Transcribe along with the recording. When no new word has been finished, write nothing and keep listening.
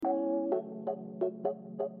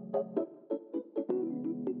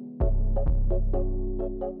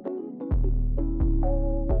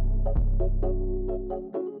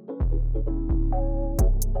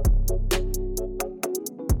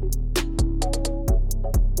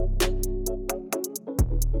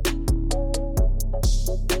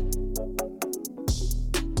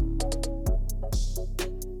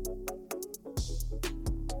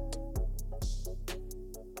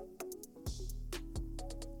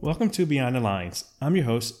Welcome to Beyond the Lines. I'm your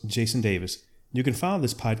host, Jason Davis. You can follow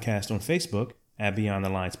this podcast on Facebook at Beyond the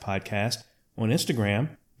Lines Podcast, on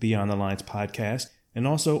Instagram, Beyond the Lines Podcast, and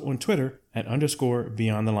also on Twitter at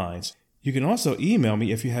 _Beyond the Lines. You can also email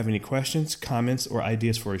me if you have any questions, comments, or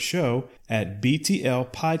ideas for a show at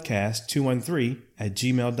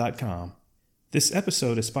btlpodcast213@gmail.com. This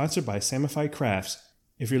episode is sponsored by Samified Crafts.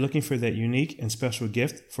 If you're looking for that unique and special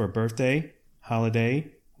gift for a birthday,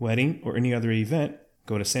 holiday, wedding, or any other event,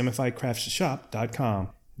 go to SamifiedCraftsShop.com.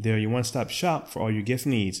 They're your one-stop shop for all your gift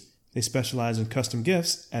needs. They specialize in custom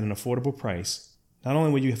gifts at an affordable price. Not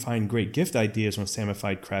only will you find great gift ideas on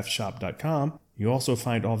SamifiedCraftsShop.com, you also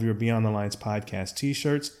find all of your Beyond the Lines podcast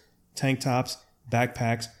t-shirts, tank tops,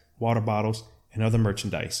 backpacks, water bottles, and other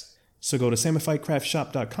merchandise. So go to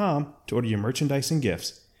SamifiedCraftsShop.com to order your merchandise and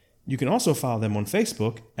gifts. You can also follow them on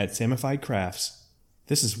Facebook at Samified Crafts.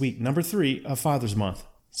 This is week number 3 of Father's Month.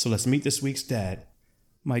 So let's meet this week's dad.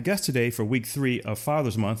 My guest today for week 3 of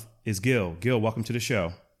Father's Month is Gil. Gil, welcome to the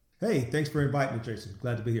show. Hey, thanks for inviting me, Jason.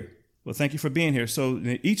 Glad to be here. Well, thank you for being here. So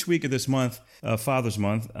each week of this month, Father's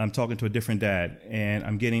Month, I'm talking to a different dad, and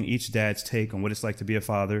I'm getting each dad's take on what it's like to be a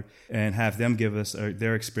father and have them give us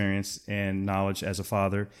their experience and knowledge as a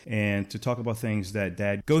father and to talk about things that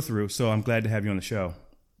dad go through. So I'm glad to have you on the show.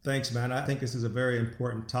 Thanks, man. I think this is a very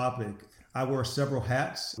important topic. I wear several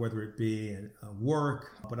hats, whether it be in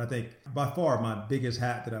work, but I think by far my biggest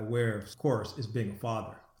hat that I wear, of course, is being a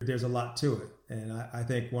father. There's a lot to it. And I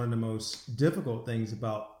think one of the most difficult things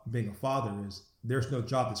about being a father is there's no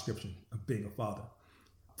job description of being a father.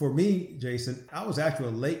 For me, Jason, I was actually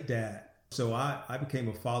a late dad. So I became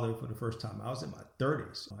a father for the first time. I was in my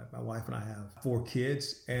 30s. My wife and I have 4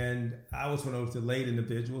 kids. And I was one of those delayed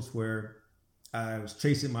individuals where I was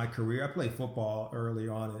chasing my career. I played football early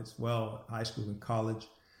on as well, high school and college.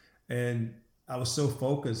 And I was so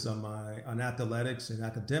focused on athletics and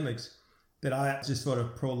academics that I just sort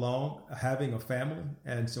of prolonged having a family.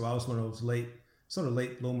 And so I was one of those late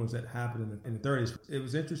bloomers that happened in the 30s. It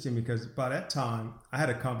was interesting because by that time, I had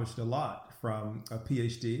accomplished a lot, from a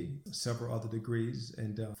PhD, several other degrees,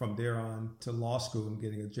 and from there on to law school and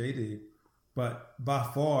getting a JD. But by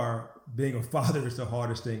far, being a father is the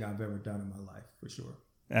hardest thing I've ever done in my life, for sure.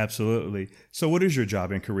 Absolutely. So what is your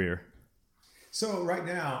job and career? So right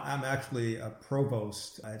now, I'm actually a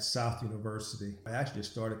provost at South University. I actually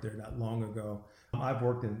started there not long ago. I've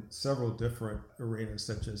worked in several different arenas,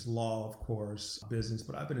 such as law, of course, business,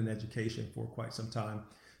 but I've been in education for quite some time.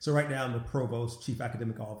 So right now, I'm the provost, chief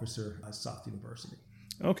academic officer at South University.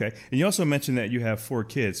 Okay. And you also mentioned that you have 4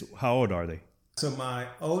 kids. How old are they? So my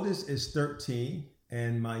oldest is 13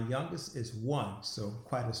 and my youngest is 1. So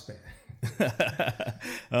quite a span.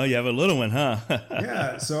 Oh, you have a little one, huh?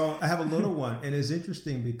 Yeah. So I have a little one. And it's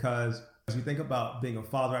interesting because as we think about being a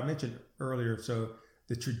father, I mentioned earlier, so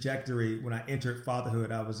the trajectory when I entered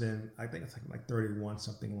fatherhood, I was in, I think it's like 31,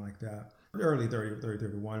 something like that. Early 30,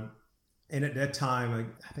 31. And at that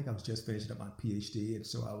time, I think I was just finishing up my PhD. And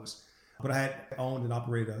so but I had owned and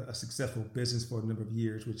operated a successful business for a number of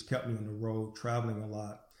years, which kept me on the road, traveling a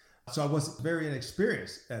lot. So I was very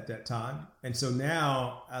inexperienced at that time. And so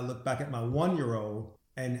now I look back at my 1-year-old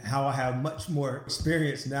and how I have much more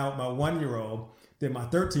experience now with my 1-year-old than my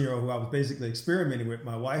 13-year-old, who I was basically experimenting with,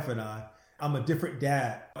 my wife and I. I'm a different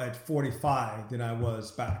dad at 45 than I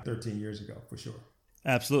was back 13 years ago, for sure.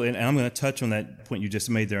 Absolutely. And I'm going to touch on that point you just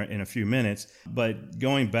made there in a few minutes. But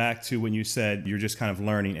going back to when you said you're just kind of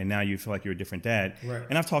learning and now you feel like you're a different dad. Right.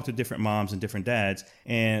 And I've talked to different moms and different dads.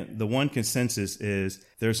 And the one consensus is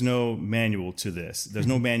there's no manual to this. There's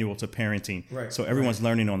no manual to parenting. Right. So everyone's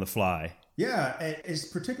learning on the fly. Yeah. And it's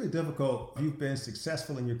particularly difficult if you've been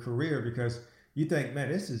successful in your career because you think, man,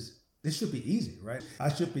 this should be easy, right?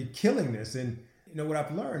 I should be killing this. And you know what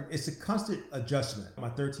I've learned? It's a constant adjustment. My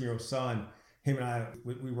 13-year-old son, him and I,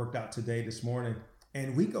 we worked out today, this morning,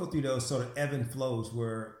 and we go through those sort of ebb and flows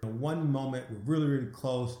where in one moment we're really, really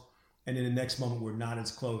close, and in the next moment we're not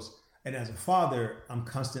as close. And as a father, I'm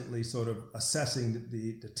constantly sort of assessing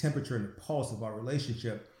the temperature and the pulse of our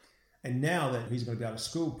relationship. And now that he's going to be out of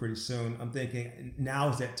school pretty soon, I'm thinking now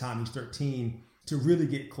is that time, he's 13, to really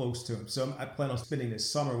get close to him. So I plan on spending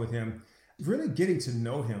this summer with him really getting to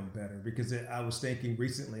know him better, because I was thinking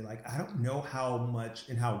recently, like, I don't know how much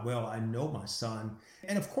and how well I know my son.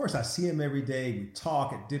 And of course, I see him every day. We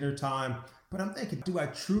talk at dinner time. But I'm thinking, do I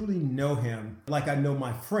truly know him like I know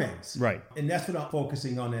my friends? Right. And that's what I'm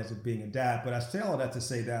focusing on as being a dad. But I say all that to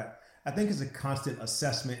say that I think it's a constant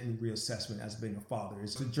assessment and reassessment as being a father.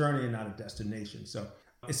 It's a journey and not a destination. So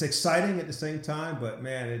it's exciting at the same time, but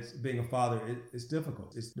man, it's being a father, it's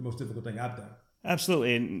difficult. It's the most difficult thing I've done.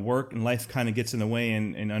 Absolutely. And work and life kind of gets in the way.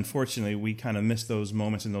 And unfortunately, we kind of miss those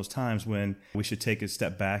moments and those times when we should take a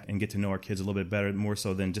step back and get to know our kids a little bit better, more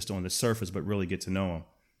so than just on the surface, but really get to know them.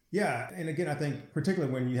 Yeah. And again, I think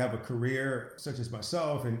particularly when you have a career such as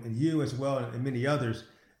myself and you as well, and many others,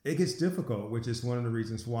 it gets difficult, which is one of the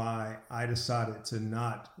reasons why I decided to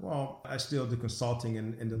not, well, I still do consulting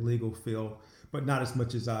in the legal field, but not as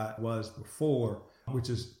much as I was before, which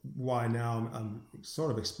is why now I'm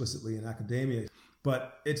sort of explicitly in academia.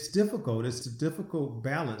 But it's difficult. It's a difficult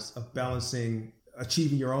balance of balancing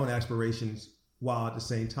achieving your own aspirations while at the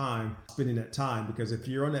same time spending that time. Because if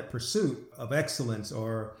you're on that pursuit of excellence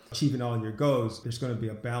or achieving all your goals, there's going to be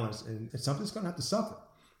a balance, and something's going to have to suffer.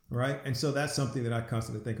 Right. And so that's something that I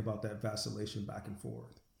constantly think about, that vacillation back and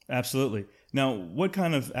forth. Absolutely. Now, what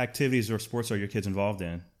kind of activities or sports are your kids involved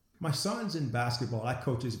in? My son's in basketball. I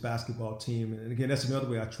coach his basketball team. And again, that's another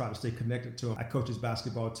way I try to stay connected to him. I coach his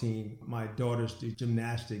basketball team. My daughters do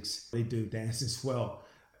gymnastics. They do dance as well.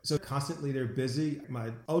 So constantly they're busy. My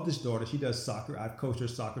oldest daughter, she does soccer. I've coached her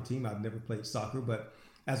soccer team. I've never played soccer. But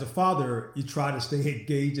as a father, you try to stay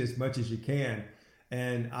engaged as much as you can.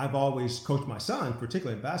 And I've always coached my son,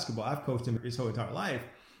 particularly in basketball. I've coached him his whole entire life.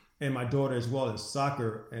 And my daughter as well as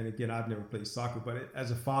soccer. And again, I've never played soccer. But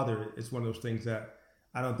as a father, it's one of those things that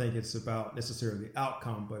I don't think it's about necessarily the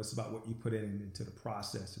outcome, but it's about what you put into the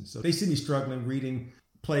process. And so they see me struggling, reading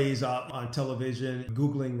plays on television,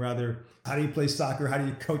 Googling rather, how do you play soccer? How do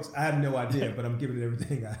you coach? I have no idea, but I'm giving it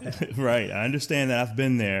everything I have. Right. I understand that. I've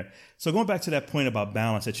been there. So going back to that point about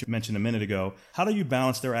balance that you mentioned a minute ago, how do you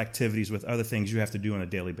balance their activities with other things you have to do on a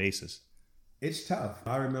daily basis? It's tough.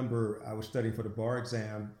 I remember I was studying for the bar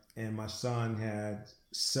exam, and my son had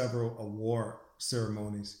several award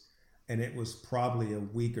ceremonies, and it was probably a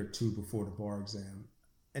week or two before the bar exam.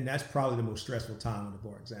 And that's probably the most stressful time of the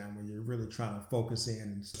bar exam, when you're really trying to focus in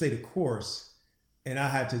and stay the course. And I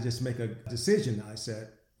had to just make a decision. I said,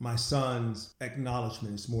 my son's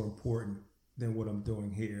acknowledgement is more important than what I'm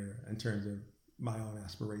doing here in terms of my own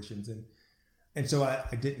aspirations. And so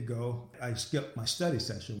I didn't go. I skipped my study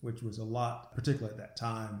session, which was a lot, particularly at that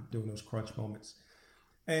time, during those crunch moments.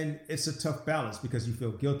 And it's a tough balance, because you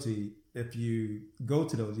feel guilty if you go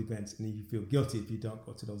to those events, and you feel guilty if you don't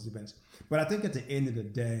go to those events. But I think at the end of the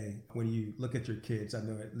day, when you look at your kids, I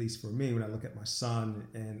know at least for me, when I look at my son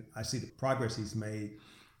and I see the progress he's made,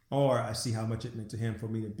 or I see how much it meant to him for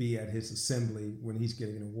me to be at his assembly when he's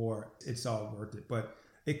getting an award, it's all worth it. But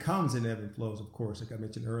it comes in ebb and flows, of course, like I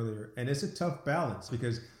mentioned earlier. And it's a tough balance,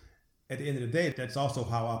 because at the end of the day, that's also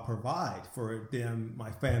how I provide for them,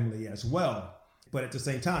 my family as well. But at the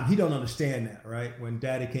same time, he don't understand that, right? When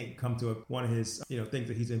daddy can't come to one of his, things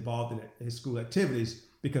that he's involved in his school activities,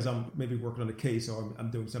 because I'm maybe working on a case or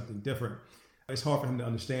I'm doing something different. It's hard for him to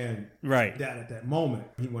understand right. that at that moment.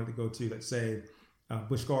 He wanted to go to, let's say,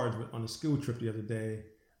 Busch Gardens on a school trip the other day.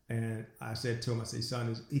 And I said to him, I said,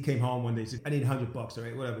 son, he came home one day, he said, I need $100, all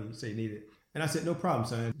right, whatever you say you need it. And I said, no problem,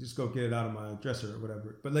 son, just go get it out of my dresser or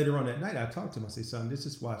whatever. But later on that night, I talked to him. I said, son, this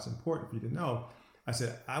is why it's important for you to know. I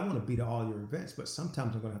said, I want to be to all your events, but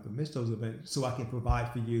sometimes I'm going to have to miss those events so I can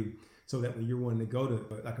provide for you, so that when you're wanting to go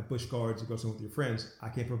to like a Busch Gardens or go somewhere with your friends, I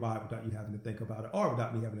can't provide without you having to think about it, or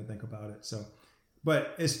without me having to think about it. So,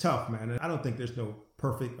 but it's tough, man. And I don't think there's no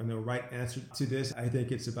perfect or no right answer to this. I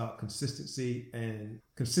think it's about consistency and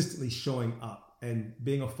consistently showing up and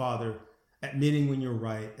being a father, admitting when you're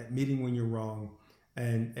right, admitting when you're wrong.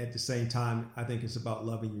 And at the same time, I think it's about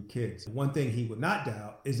loving your kids. One thing he would not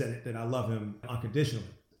doubt is that I love him unconditionally.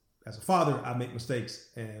 As a father, I make mistakes,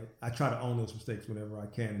 and I try to own those mistakes whenever I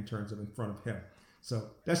can in terms of in front of him.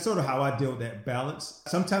 So that's sort of how I deal with that balance.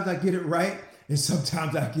 Sometimes I get it right, and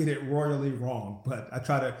sometimes I get it royally wrong. But I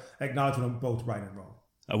try to acknowledge when I'm both right and wrong.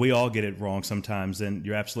 We all get it wrong sometimes, and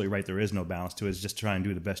you're absolutely right. There is no balance to it. It's just try and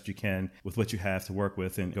do the best you can with what you have to work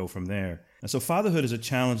with and go from there. And so fatherhood is a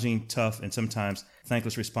challenging, tough, and sometimes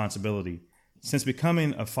thankless responsibility. Since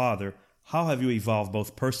becoming a father, how have you evolved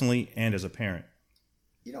both personally and as a parent?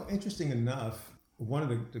 Interesting enough, one of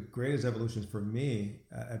the greatest evolutions for me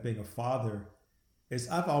at being a father is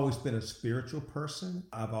I've always been a spiritual person.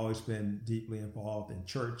 I've always been deeply involved in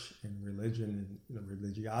church and religion and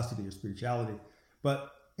religiosity or spirituality.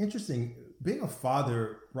 But Interesting. Being a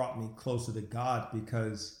father brought me closer to God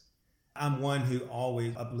because I'm one who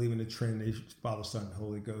always, I believe in the Trinity, Father, Son, and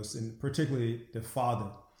Holy Ghost, and particularly the Father.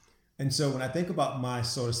 And so when I think about my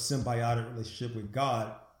sort of symbiotic relationship with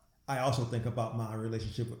God, I also think about my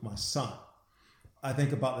relationship with my son. I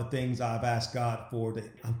think about the things I've asked God for that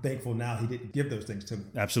I'm thankful now he didn't give those things to me.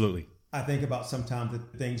 Absolutely. I think about sometimes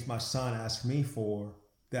the things my son asks me for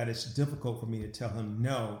that it's difficult for me to tell him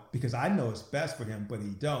no because I know it's best for him, but he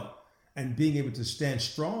don't. And being able to stand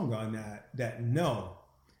strong on that no,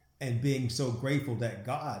 and being so grateful that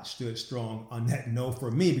God stood strong on that no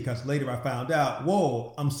for me because later I found out,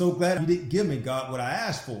 whoa, I'm so glad you didn't give me, God, what I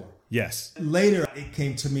asked for. Yes. Later, it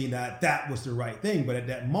came to me that was the right thing. But at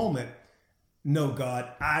that moment, no,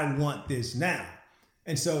 God, I want this now.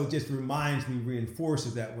 And so it just reminds me,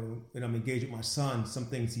 reinforces that when I'm engaged with my son, some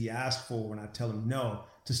things he asked for when I tell him no,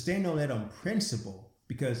 to stand on that on principle,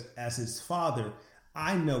 because as his father,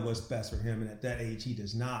 I know what's best for him. And at that age, he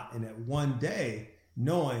does not. And that one day,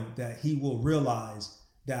 knowing that he will realize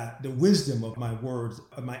that the wisdom of my words,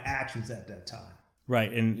 of my actions at that time.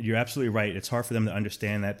 Right. And you're absolutely right. It's hard for them to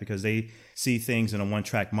understand that because they see things in a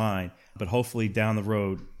one-track mind. But hopefully down the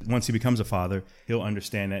road, once he becomes a father, he'll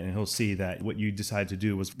understand that and he'll see that what you decided to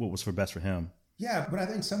do was what was for best for him. Yeah, but I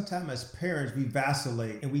think sometimes as parents, we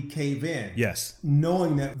vacillate and we cave in. Yes.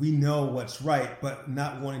 Knowing that we know what's right, but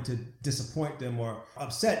not wanting to disappoint them or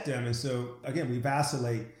upset them. And so, again, we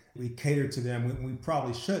vacillate. We cater to them when we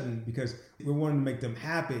probably shouldn't because we're wanting to make them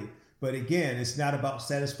happy. But again, it's not about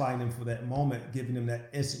satisfying them for that moment, giving them that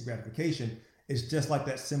instant gratification. It's just like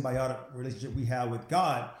that symbiotic relationship we have with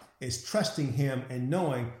God. It's trusting him and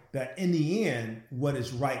knowing that in the end, what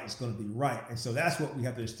is right is going to be right. And so that's what we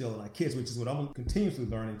have to instill in our kids, which is what I'm continuously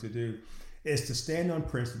learning to do, is to stand on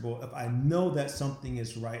principle. If I know that something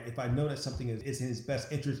is right, if I know that something is in his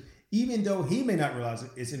best interest, even though he may not realize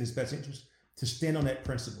it's in his best interest, to stand on that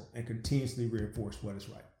principle and continuously reinforce what is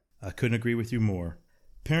right. I couldn't agree with you more.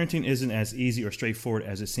 Parenting isn't as easy or straightforward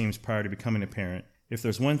as it seems prior to becoming a parent. If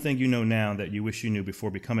there's one thing you know now that you wish you knew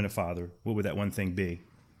before becoming a father, what would that one thing be?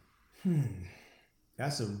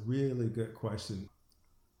 That's a really good question.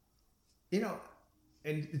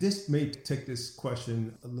 And this may take this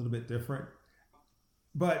question a little bit different,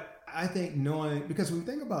 but I think because when we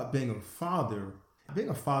think about being a father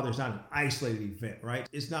is not an isolated event, right?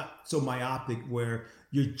 It's not so myopic where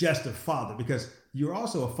you're just a father, because you're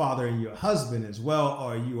also a father and you're a husband as well,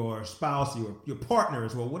 or you are a spouse, your partner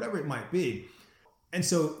as well, whatever it might be. And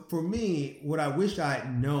so for me, what I wish I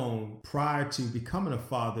had known prior to becoming a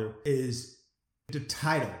father is the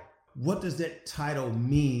title. What does that title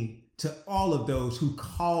mean to all of those who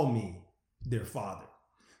call me their father,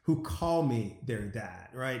 who call me their dad,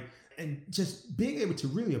 right? And just being able to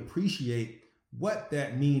really appreciate what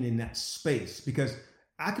that means in that space, because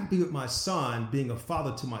I could be with my son, being a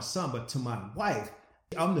father to my son, but to my wife,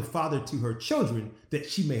 I'm the father to her children that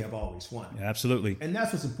she may have always wanted. Yeah, absolutely. And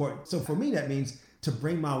that's what's important. So for me, that means to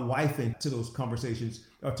bring my wife into those conversations,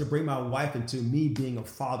 or to bring my wife into me being a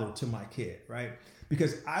father to my kid, right?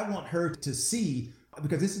 Because I want her to see,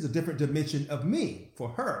 because this is a different dimension of me for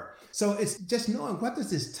her. So it's just knowing what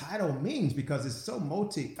does this title mean, because it's so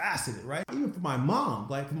multifaceted, right? Even for my mom,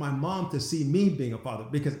 like for my mom to see me being a father,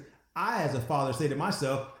 because I, as a father, say to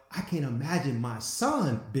myself, I can't imagine my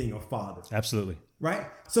son being a father. Absolutely. Right?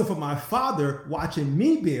 So for my father watching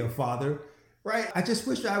me be a father, right? I just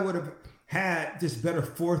wish I would have had just better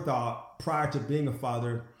forethought prior to being a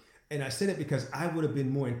father. And I said it because I would have been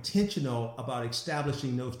more intentional about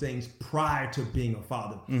establishing those things prior to being a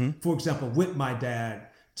father. Mm-hmm. For example, with my dad,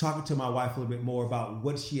 talking to my wife a little bit more about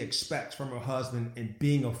what she expects from her husband and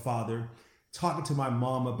being a father, talking to my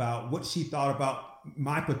mom about what she thought about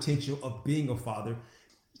my potential of being a father.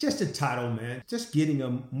 Just a title, man. Just getting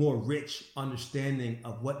a more rich understanding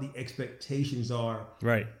of what the expectations are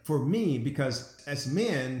right for me, because as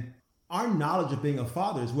men, our knowledge of being a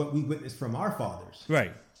father is what we witnessed from our fathers.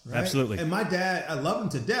 Right? Absolutely. And my dad, I love him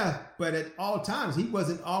to death, but at all times, he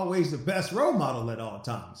wasn't always the best role model at all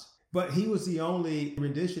times. But he was the only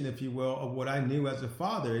rendition, if you will, of what I knew as a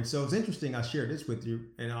father. And so it's interesting, I share this with you,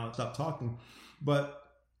 and I'll stop talking. But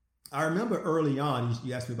I remember early on,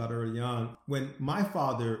 you asked me about early on, when my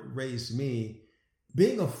father raised me,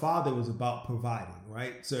 being a father was about providing,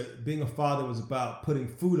 right? So being a father was about putting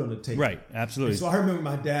food on the table. Right, absolutely. And so I remember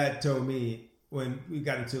my dad told me when we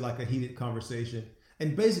got into like a heated conversation,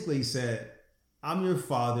 and basically he said, I'm your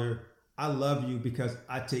father. I love you because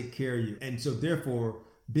I take care of you. And so therefore,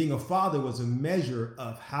 being a father was a measure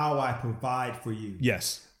of how I provide for you.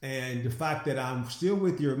 Yes. And the fact that I'm still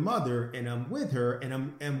with your mother and I'm with her and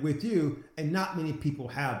I'm with you, and not many people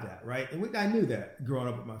have that, right? And I knew that growing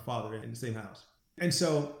up with my father in the same house. And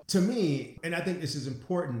so to me, and I think this is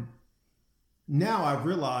important, now I've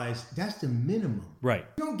realized that's the minimum. Right.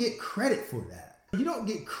 You don't get credit for that. You don't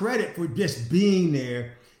get credit for just being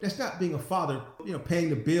there. That's not being a father, paying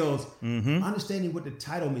the bills, understanding what the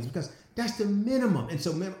title means, because that's the minimum. And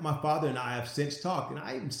so my father and I have since talked, and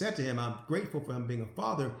I even said to him, I'm grateful for him being a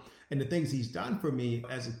father and the things he's done for me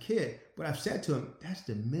as a kid. But I've said to him, that's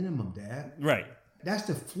the minimum, Dad. Right. That's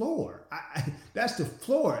the floor. That's the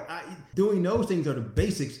floor. Doing those things are the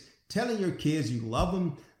basics. Telling your kids you love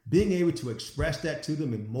them, being able to express that to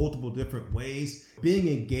them in multiple different ways, being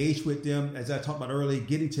engaged with them, as I talked about earlier,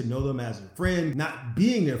 getting to know them as a friend, not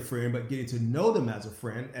being their friend, but getting to know them as a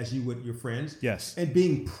friend, as you would your friends. Yes. And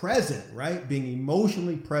being present, right? Being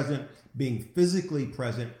emotionally present, being physically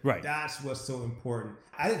present. Right. That's what's so important.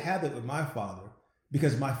 I didn't have that with my father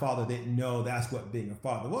because my father didn't know that's what being a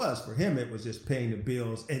father was. For him, it was just paying the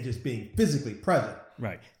bills and just being physically present.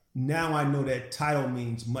 Right. Now I know that title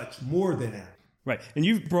means much more than that. Right. And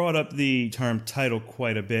you've brought up the term title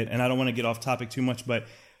quite a bit, and I don't want to get off topic too much, but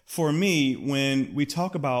for me, when we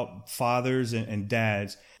talk about fathers and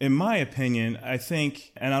dads, in my opinion, I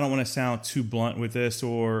think, and I don't want to sound too blunt with this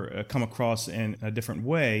or come across in a different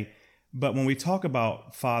way, but when we talk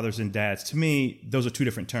about fathers and dads, to me, those are two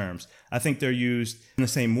different terms. I think they're used in the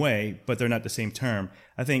same way, but they're not the same term.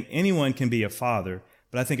 I think anyone can be a father,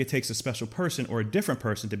 but I think it takes a special person or a different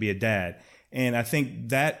person to be a dad. And I think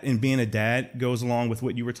that in being a dad goes along with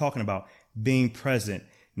what you were talking about, being present,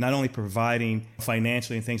 not only providing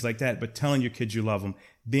financially and things like that, but telling your kids you love them,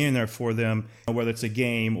 being there for them, whether it's a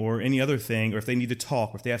game or any other thing, or if they need to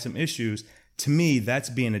talk, or if they have some issues. To me, that's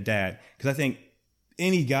being a dad. Because I think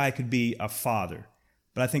any guy could be a father,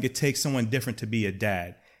 but I think it takes someone different to be a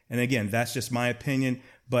dad. And again, that's just my opinion.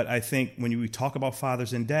 But I think when we talk about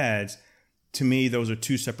fathers and dads, to me, those are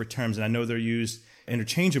two separate terms. And I know they're used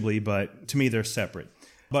interchangeably, but to me, they're separate.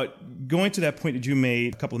 But going to that point that you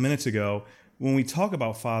made a couple of minutes ago, when we talk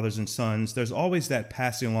about fathers and sons, there's always that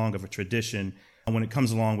passing along of a tradition when it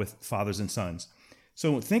comes along with fathers and sons.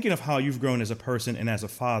 So thinking of how you've grown as a person and as a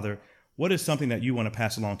father, what is something that you want to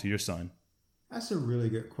pass along to your son? That's a really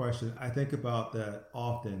good question. I think about that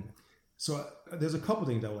often. So there's a couple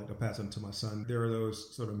things I would like to pass on to my son. There are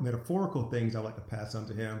those sort of metaphorical things I like to pass on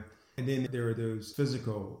to him. And then there are those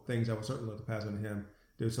physical things I would certainly like to pass on to him.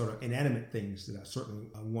 There's sort of inanimate things that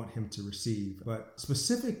I want him to receive. But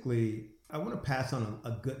specifically, I want to pass on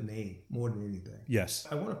a good name more than anything. Yes.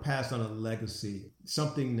 I want to pass on a legacy,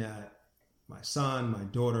 something that my son, my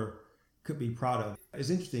daughter could be proud of. It's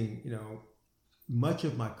interesting, much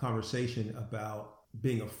of my conversation about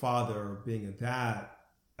being a father or being a dad,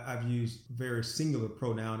 I've used very singular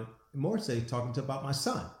pronoun, more say talking about my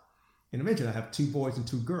son. And I mentioned I have 2 boys and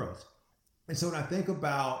 2 girls. And so when I think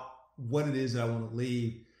about what it is that I want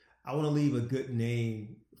to leave a good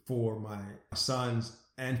name for my sons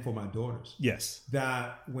and for my daughters. Yes.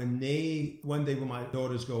 That one day when my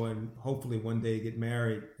daughters go and hopefully one day get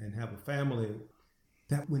married and have a family,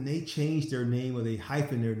 that when they change their name or they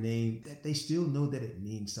hyphen their name, that they still know that it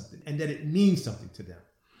means something and that it means something to them.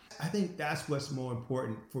 I think that's what's more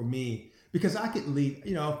important for me, because I could leave,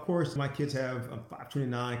 of course, my kids have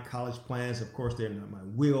 529 college plans. Of course, they're not my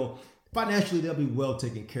will. Financially, they'll be well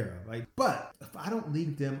taken care of, right? But if I don't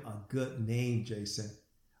leave them a good name, Jason,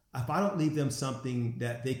 if I don't leave them something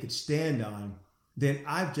that they could stand on, then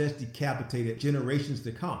I've just decapitated generations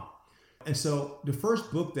to come. And so the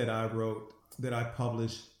first book that I wrote, that I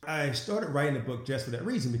published, I started writing the book just for that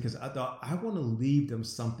reason, because I thought I want to leave them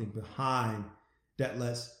something behind that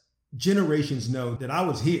lets generations know that I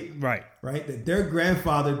was here. Right. That their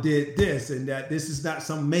grandfather did this, and that this is not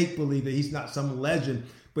some make-believe, that he's not some legend,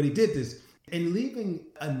 but he did this. And leaving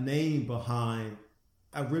a name behind,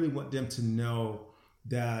 I really want them to know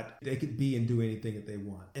that they could be and do anything that they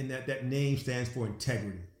want. And that name stands for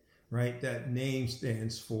integrity, right? That name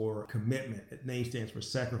stands for commitment. That name stands for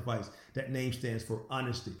sacrifice. That name stands for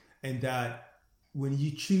honesty. And that when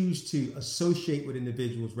you choose to associate with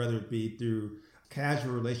individuals, whether it be through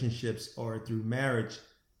casual relationships or through marriage,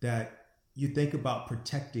 that you think about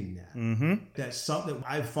protecting that. Mm-hmm. That's something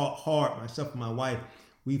I've fought hard, myself and my wife.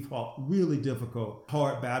 We fought really difficult,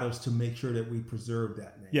 hard battles to make sure that we preserve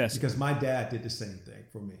that name. Yes. Because my dad did the same thing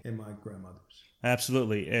for me and my grandmother's.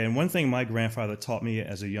 Absolutely. And one thing my grandfather taught me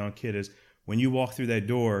as a young kid is when you walk through that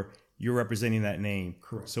door, you're representing that name.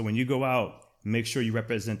 Correct. So when you go out, make sure you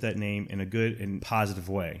represent that name in a good and positive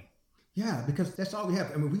way. Yeah, because that's all we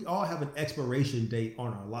have. I mean, we all have an expiration date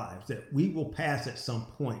on our lives that we will pass at some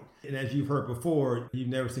point. And as you've heard before, you've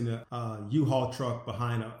never seen a U-Haul truck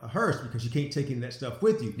behind a hearse because you can't take any of that stuff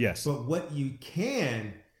with you. Yes. But what you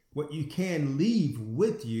can leave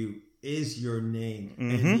with you is your name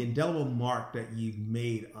and the indelible mark that you've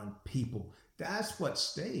made on people. That's what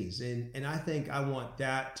stays. And I think I want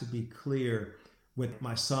that to be clear with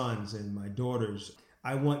my sons and my daughters.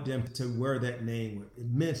 I want them to wear that name with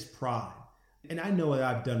immense pride. And I know that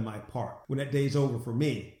I've done my part. When that day's over for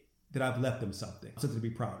me, that I've left them something to be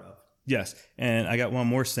proud of. Yes. And I got one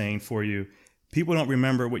more saying for you. People don't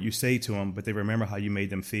remember what you say to them, but they remember how you made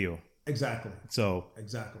them feel. Exactly.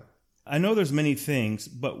 Exactly. I know there's many things,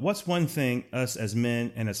 but what's one thing us as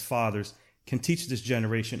men and as fathers can teach this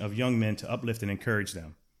generation of young men to uplift and encourage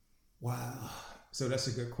them? Wow. So that's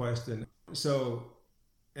a good question. So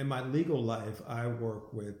in my legal life, I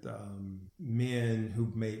work with men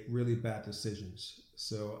who've made really bad decisions.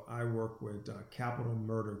 So I work with capital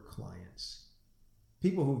murder clients,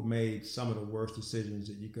 people who've made some of the worst decisions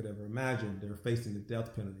that you could ever imagine. They're facing the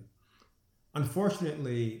death penalty.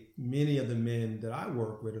 Unfortunately, many of the men that I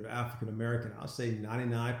work with are African American. I'll say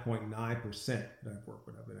 99.9% that I've worked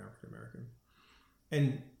with have been African American.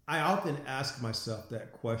 And I often ask myself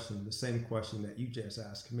that question, the same question that you just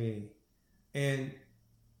asked me. And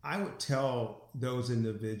I would tell those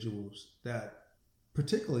individuals that,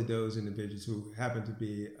 particularly those individuals who happen to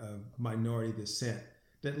be of minority descent,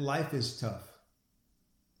 that life is tough.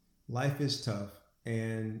 Life is tough.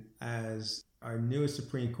 And as our newest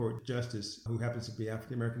Supreme Court justice, who happens to be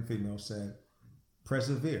African-American female, said,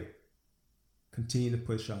 persevere, continue to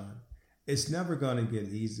push on. It's never going to get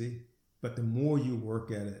easy, but the more you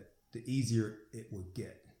work at it, the easier it will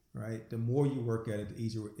get, right? The more you work at it, the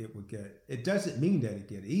easier it will get. It doesn't mean that it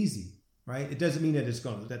get easy, right? It doesn't mean that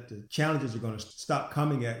that the challenges are going to stop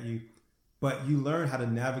coming at you, but you learn how to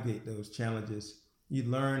navigate those challenges. You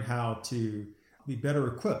learn how to be better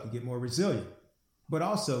equipped. You get more resilient. But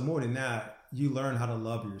also, more than that, you learn how to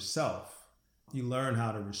love yourself. You learn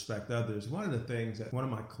how to respect others. One of the things that one of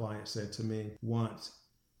my clients said to me once,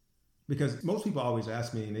 because most people always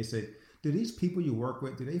ask me and they say, do these people you work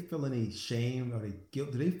with, do they feel any shame or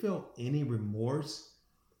guilt? Do they feel any remorse?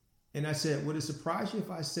 And I said, would it surprise you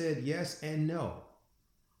if I said yes and no?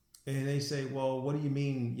 And they say, well, what do you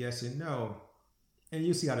mean yes and no? And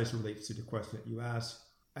you see how this relates to the question that you asked.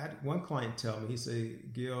 I had one client tell me, he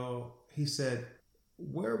said, Gil, he said,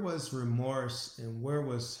 where was remorse and where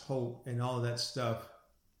was hope and all of that stuff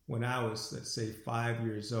when I was, let's say, 5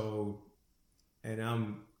 years old and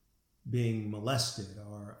I'm being molested,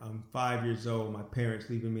 or I'm 5 years old, my parents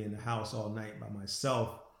leaving me in the house all night by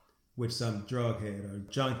myself with some drug head or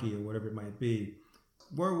junkie or whatever it might be?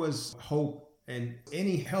 Where was hope and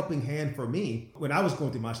any helping hand for me when I was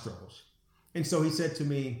going through my struggles? And so he said to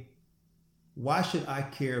me, why should I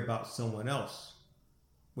care about someone else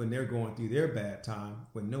when they're going through their bad time,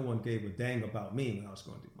 when no one gave a dang about me when I was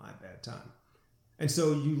going through my bad time? And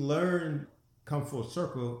so you learn, come full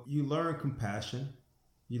circle, you learn compassion,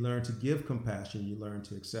 you learn to give compassion, you learn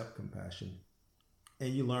to accept compassion,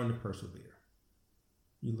 and you learn to persevere.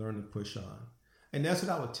 You learn to push on. And that's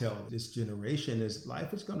what I would tell this generation is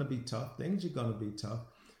life is going to be tough. Things are going to be tough,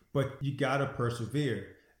 but you got to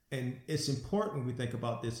persevere. And it's important when we think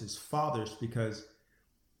about this as fathers, because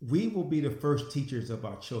we will be the first teachers of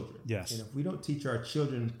our children. Yes. And if we don't teach our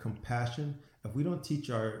children compassion, if we don't teach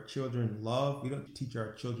our children love, we don't teach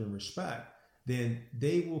our children respect, then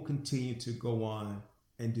they will continue to go on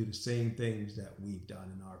and do the same things that we've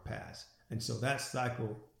done in our past. And so that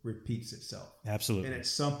cycle repeats itself. Absolutely. And at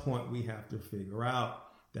some point we have to figure out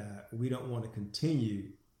that we don't want to continue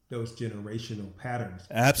those generational patterns.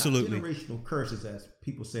 Absolutely. Not generational curses, as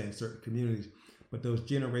people say in certain communities, but those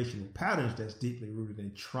generational patterns that's deeply rooted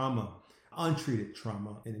in trauma, untreated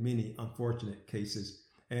trauma in many unfortunate cases.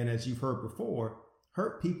 And as you've heard before,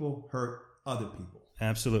 hurt people hurt other people.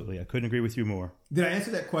 Absolutely. I couldn't agree with you more. Did I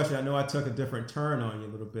answer that question? I know I took a different turn on you a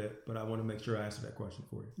little bit, but I want to make sure I answered that question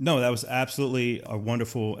for you. No, that was absolutely a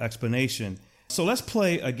wonderful explanation. So let's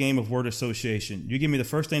play a game of word association. You give me the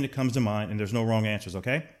first thing that comes to mind, and there's no wrong answers,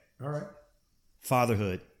 okay? All right.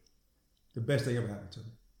 Fatherhood. The best thing ever happened to me.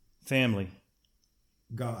 Family.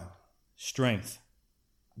 God. Strength.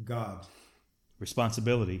 God.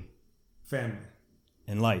 Responsibility. Family.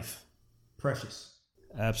 And life. Precious.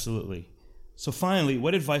 Absolutely. So finally,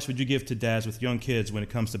 what advice would you give to dads with young kids when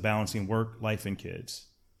it comes to balancing work, life, and kids?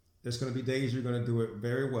 There's going to be days you're going to do it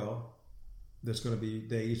very well. There's going to be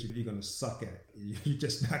days you're going to suck at it. You're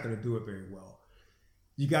just not going to do it very well.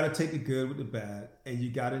 You got to take the good with the bad, and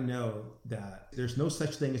you got to know that there's no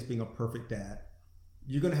such thing as being a perfect dad.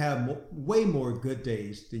 You're going to have way more good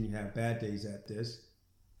days than you have bad days at this.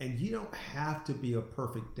 And you don't have to be a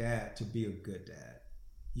perfect dad to be a good dad.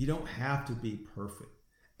 You don't have to be perfect.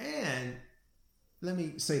 And let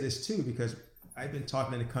me say this too, because I've been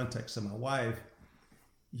talking in the context of my wife.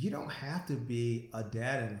 You don't have to be a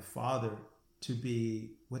dad and a father to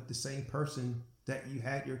be with the same person that you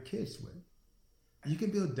had your kids with. You can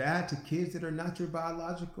be a dad to kids that are not your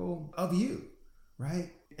biological of you,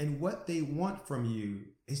 right? And what they want from you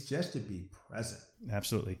is just to be present.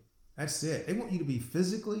 Absolutely. That's it. They want you to be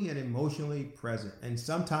physically and emotionally present. And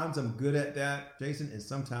sometimes I'm good at that, Jason, and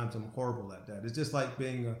sometimes I'm horrible at that. It's just like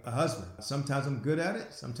being a husband. Sometimes I'm good at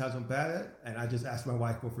it, sometimes I'm bad at it, and I just ask my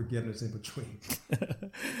wife for forgiveness in between.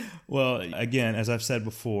 Well, again, as I've said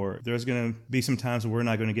before, there's going to be some times where we're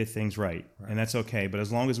not going to get things right, and that's okay. But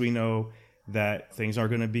as long as we know that things are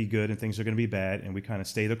going to be good and things are going to be bad, and we kind of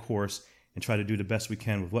stay the course and try to do the best we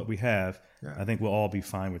can with what we have, I think we'll all be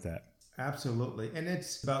fine with that. Absolutely. And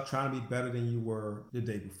it's about trying to be better than you were the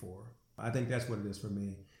day before. I think that's what it is for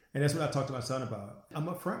me. And that's what I talked to my son about. I'm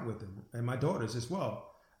upfront with him and my daughters as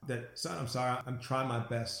well. That, son, I'm sorry, I'm trying my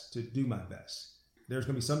best to do my best. There's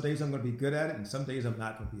going to be some days I'm going to be good at it and some days I'm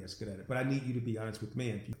not going to be as good at it. But I need you to be honest with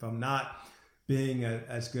me. And if I'm not being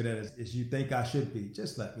as good at it as you think I should be,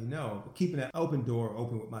 just let me know. But keeping that open door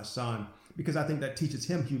open with my son, because I think that teaches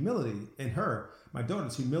him humility, and her, my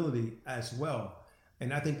daughter's humility as well.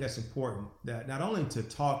 And I think that's important, that not only to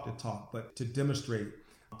talk, but to demonstrate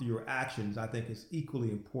through your actions, I think is equally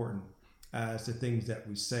important as the things that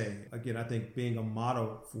we say. Again, I think being a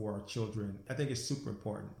model for our children, I think is super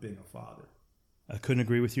important, being a father. I couldn't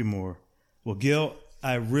agree with you more. Well, Gil,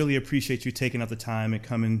 I really appreciate you taking out the time and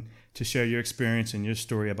coming to share your experience and your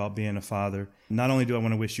story about being a father. Not only do I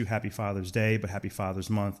want to wish you happy Father's Day, but happy Father's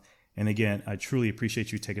Month. And again, I truly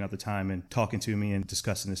appreciate you taking out the time and talking to me and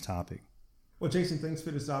discussing this topic. Well, Jason, thanks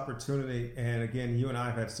for this opportunity. And again, you and I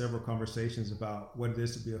have had several conversations about what it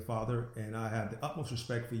is to be a father. And I have the utmost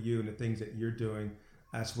respect for you and the things that you're doing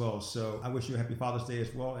as well. So I wish you a happy Father's Day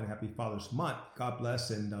as well and a happy Father's Month. God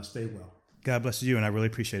bless and stay well. God bless you, and I really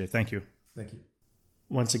appreciate it. Thank you. Thank you.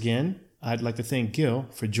 Once again, I'd like to thank Gil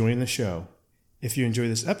for joining the show. If you enjoy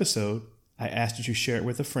this episode, I ask that you share it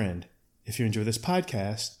with a friend. If you enjoy this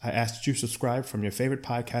podcast, I ask that you subscribe from your favorite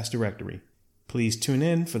podcast directory. Please tune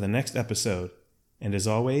in for the next episode. And as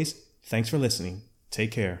always, thanks for listening.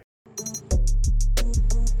 Take care.